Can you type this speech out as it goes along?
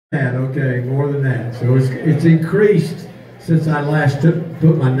that, okay, more than that. So it's increased since I last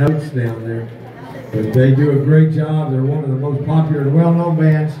put my notes down there. But they do a great job. They're one of the most popular, well-known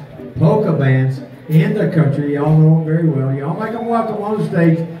bands, polka bands in the country. Y'all know them very well. Y'all make them welcome on the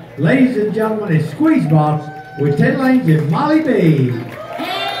stage. Ladies and gentlemen, it's Squeezebox with Ted Lanes and Mollie B.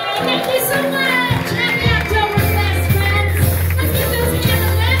 Thank you so much. Happy Oktoberfest, friends. Let's give those hands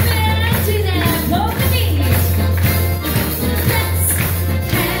a lemon to that polka beat. Let's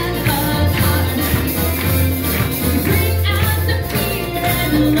have a party. We bring out the fear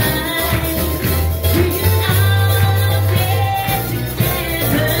and the light. We can all get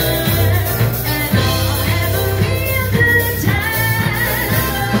together and all have a real good time.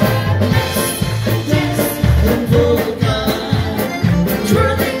 Dance and polka.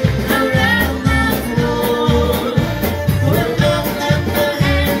 Twirling around the floor. Put up the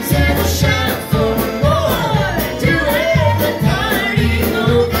hands and shout for more. To let the party go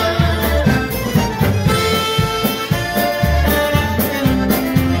on.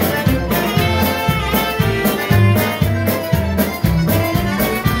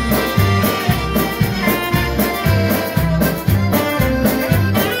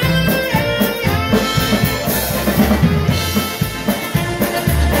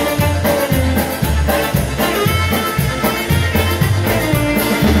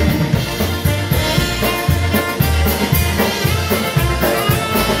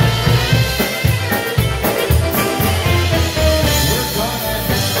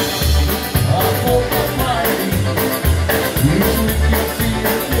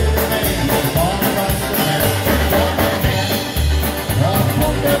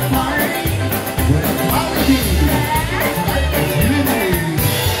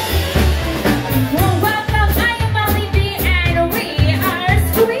 Well, welcome. I am Mollie B, and we are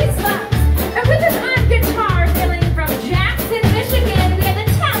Squeezebox. And with us on guitar, hailing from Jackson, Michigan, we have the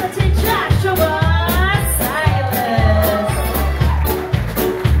talented Joshua Silas.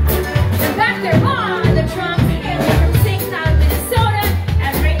 And back there on the drums, hailing from St. Cloud, Minnesota,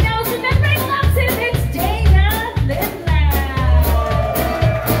 everybody knows him, everybody loves him, it's Dana Lindlow.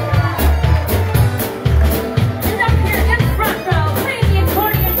 And up here in front row, playing the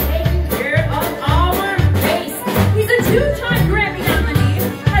accordion, taking care of our bass. He's a two-time Grammy nominee,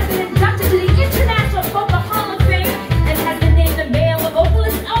 has been inducted to the International Polka Hall of Fame, and has been named the Male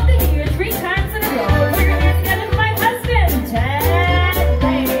Vocalist of the Year 3 times in a row. Put your hands together for my husband, Ted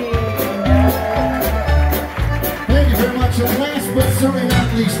Lanes. Thank you very much. And last but certainly not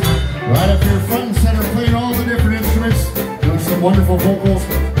least, right up here front and center, playing all the different instruments, doing some wonderful vocals,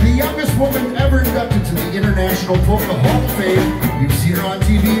 the youngest woman ever inducted to the International Polka Hall of Fame. You've seen her on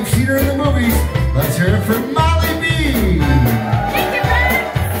TV, you've seen her in the